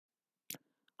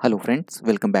Hello friends,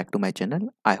 welcome back to my channel.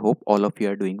 I hope all of you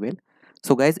are doing well.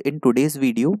 So guys, in today's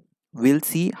video, we'll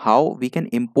see how we can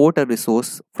import a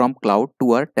resource from cloud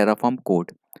to our Terraform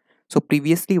code. So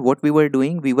previously what we were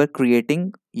doing, we were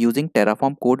creating using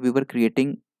Terraform code, we were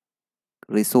creating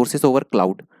resources over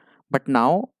cloud. But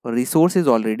now resource is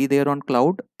already there on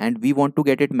cloud and we want to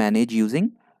get it managed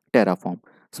using Terraform.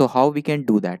 So how we can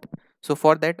do that? So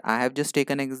for that, I have just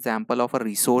taken an example of a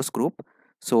resource group.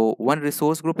 So one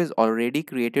resource group is already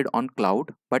created on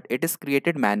cloud, but it is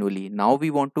created manually. Now we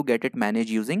want to get it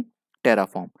managed using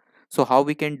Terraform. So how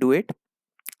we can do it?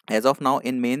 As of now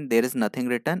in main, there is nothing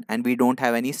written and we don't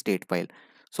have any state file.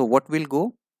 So what we'll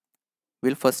go?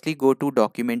 We'll firstly go to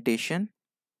documentation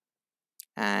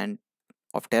and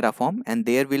of Terraform, and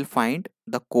there we'll find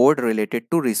the code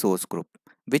related to resource group,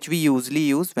 which we usually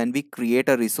use when we create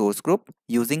a resource group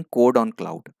using code on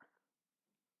cloud.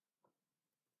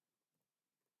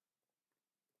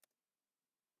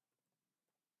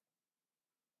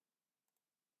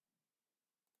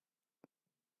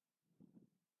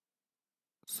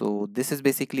 So this is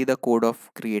basically the code of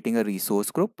creating a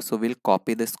resource group. So we'll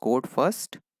copy this code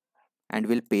first and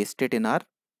we'll paste it in our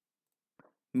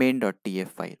main.tf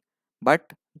file.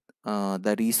 But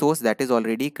the resource that is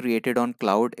already created on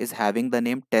cloud is having the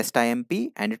name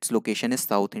testimp and its location is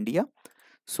South India.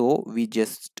 So we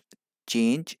just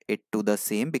change it to the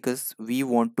same because we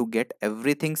want to get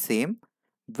everything same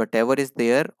whatever is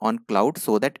there on cloud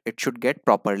so that it should get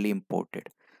properly imported.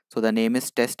 So the name is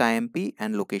testimp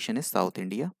and location is South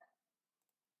India.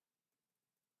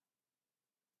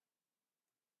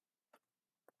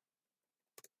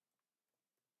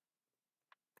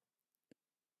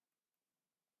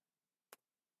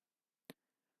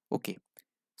 Okay,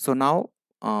 so now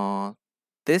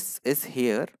this is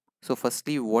here. So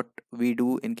firstly, what we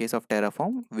do in case of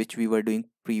Terraform, which we were doing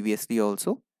previously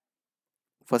also.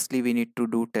 Firstly, we need to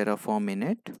do Terraform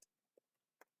init.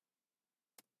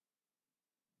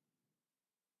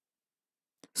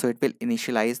 So it will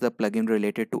initialize the plugin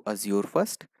related to Azure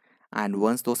first. And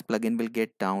once those plugin will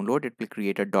get download, it will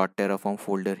create a .terraform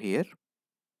folder here.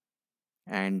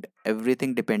 And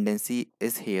everything dependency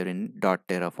is here in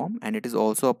 .terraform. And it is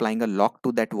also applying a lock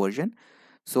to that version.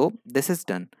 So this is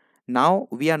done. Now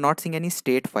we are not seeing any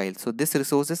state file. So this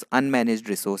resource is unmanaged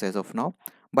resource as of now.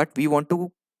 But we want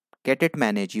to get it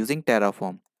managed using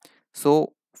Terraform.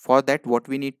 So for that, what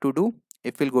we need to do,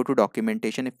 if we'll go to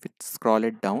documentation, if we scroll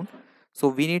it down, so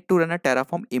we need to run a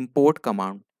Terraform import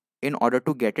command in order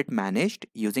to get it managed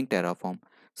using Terraform.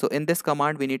 So in this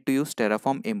command, we need to use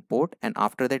Terraform import, and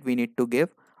after that we need to give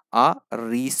a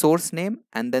resource name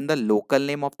and then the local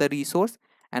name of the resource.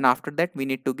 And after that, we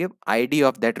need to give ID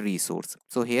of that resource.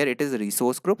 So here it is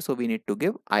resource group. So we need to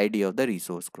give ID of the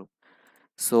resource group.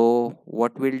 So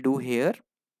what we'll do here,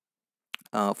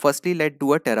 firstly, let's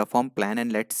do a Terraform plan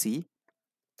and let's see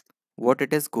what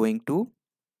it is going to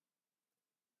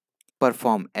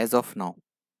perform as of now.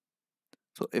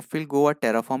 So if we'll go a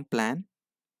Terraform plan,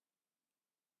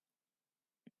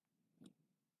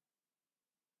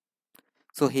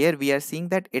 so here we are seeing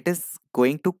that it is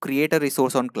going to create a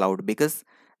resource on cloud because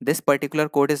this particular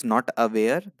code is not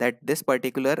aware that this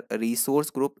particular resource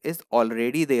group is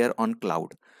already there on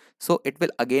cloud. So it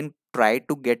will again try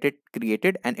to get it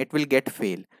created and it will get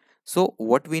fail. So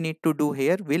what we need to do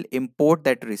here, we'll import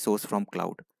that resource from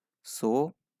cloud.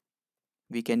 So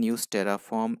we can use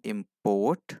Terraform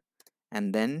import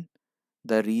and then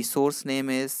the resource name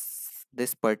is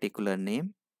this particular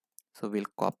name. So we'll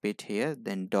copy it here,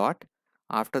 then dot.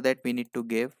 After that, we need to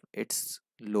give its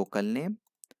local name.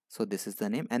 So this is the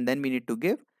name. And then we need to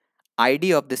give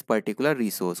ID of this particular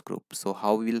resource group. So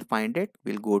how we will find it?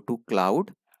 We'll go to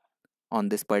cloud. On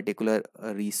this particular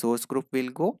resource group,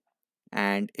 we'll go.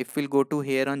 And if we'll go to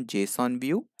here on JSON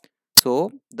view,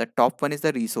 so the top one is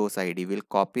the resource ID. We'll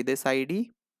copy this ID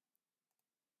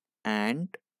and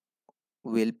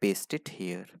we'll paste it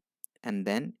here. And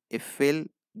then if we'll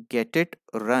get it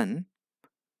run,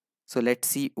 so let's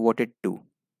see what it do.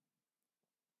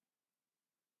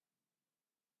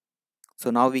 So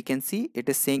now we can see it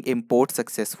is saying import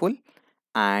successful,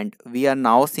 and we are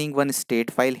now seeing one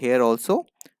state file here also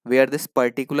where this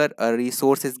particular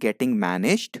resource is getting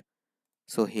managed.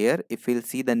 So here if we'll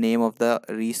see the name of the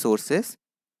resources,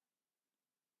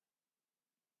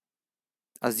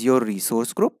 Azure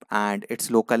resource group, and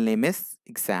its local name is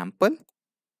example.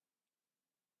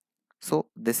 So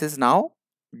this is now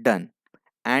done.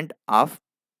 And after,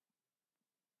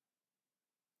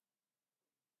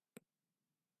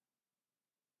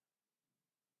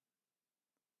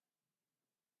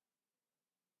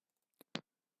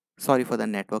 sorry for the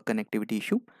network connectivity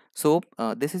issue. So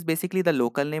this is basically the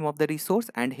local name of the resource,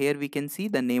 and here we can see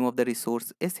the name of the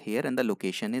resource is here and the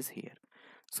location is here.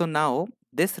 So now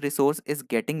this resource is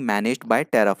getting managed by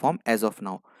Terraform as of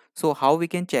now. So how we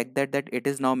can check that it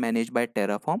is now managed by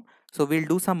Terraform? So we'll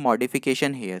do some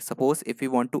modification here. Suppose if we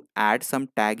want to add some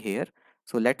tag here,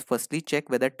 so let's firstly check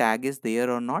whether tag is there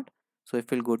or not. So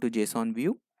if we'll go to JSON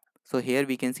view, so here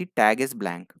we can see tag is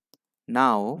blank.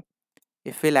 Now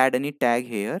if we'll add any tag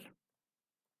here,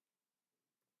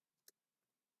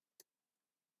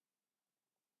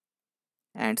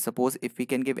 and suppose if we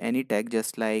can give any tag,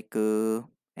 just like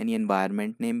any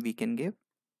environment name we can give,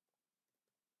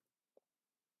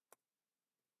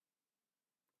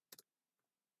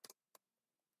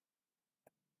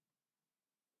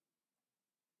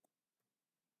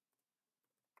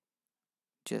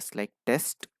 just like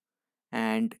test.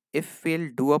 And if we'll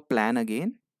do a plan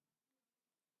again,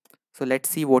 so let's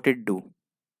see what it do.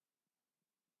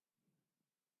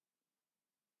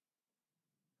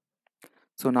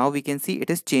 So now we can see it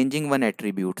is changing one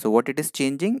attribute. So what it is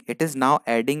changing, it is now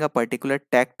adding a particular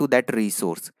tag to that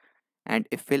resource. And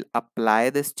if we'll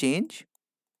apply this change,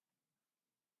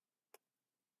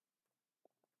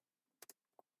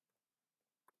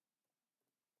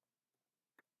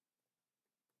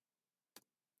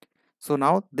 so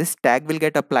now this tag will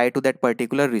get applied to that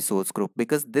particular resource group,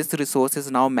 because this resource is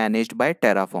now managed by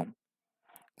Terraform.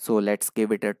 So let's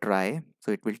give it a try.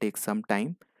 So it will take some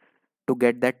time to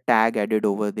get that tag added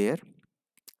over there.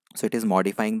 So it is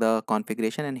modifying the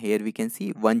configuration, and here we can see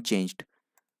one changed.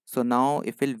 So now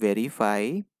if we'll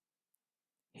verify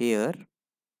here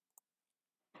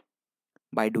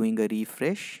by doing a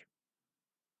refresh,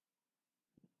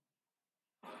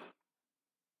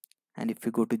 and if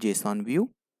we go to JSON view,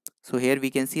 so here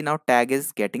we can see now tag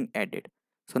is getting added.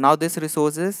 So now this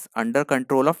resource is under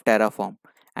control of Terraform,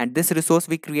 and this resource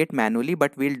we create manually,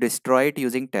 but we'll destroy it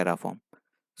using Terraform.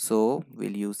 So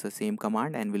we'll use the same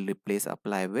command and we'll replace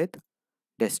apply with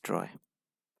destroy.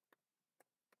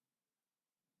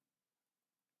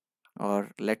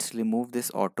 Or let's remove this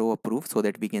auto approve so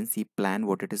that we can see plan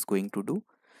what it is going to do.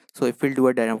 So if we'll do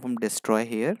a Terraform destroy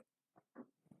here,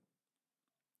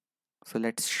 so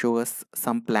let's show us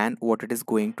some plan what it is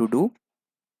going to do.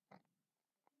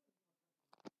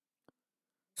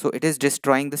 So it is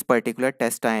destroying this particular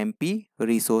test IMP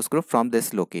resource group from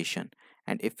this location.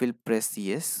 And if we'll press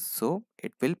yes, so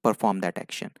it will perform that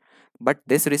action. But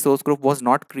this resource group was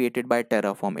not created by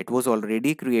Terraform. It was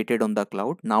already created on the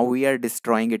cloud. Now we are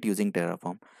destroying it using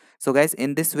Terraform. So guys,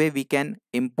 in this way, we can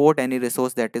import any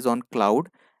resource that is on cloud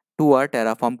to our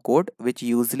Terraform code, which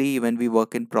usually when we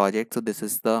work in projects, so this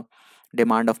is the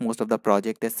demand of most of the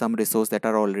project, there's some resource that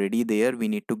are already there. We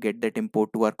need to get that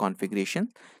import to our configuration.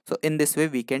 So in this way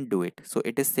we can do it. So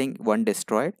it is saying one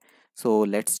destroyed. So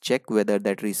let's check whether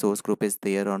that resource group is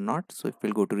there or not. So if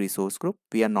we'll go to resource group,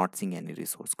 we are not seeing any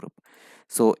resource group.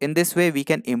 So in this way we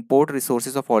can import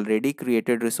resources of already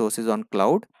created resources on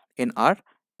cloud in our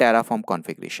Terraform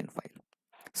configuration file.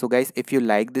 So guys, if you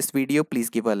like this video, please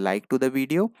give a like to the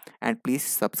video and please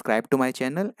subscribe to my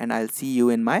channel, and I'll see you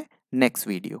in my next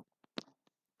video.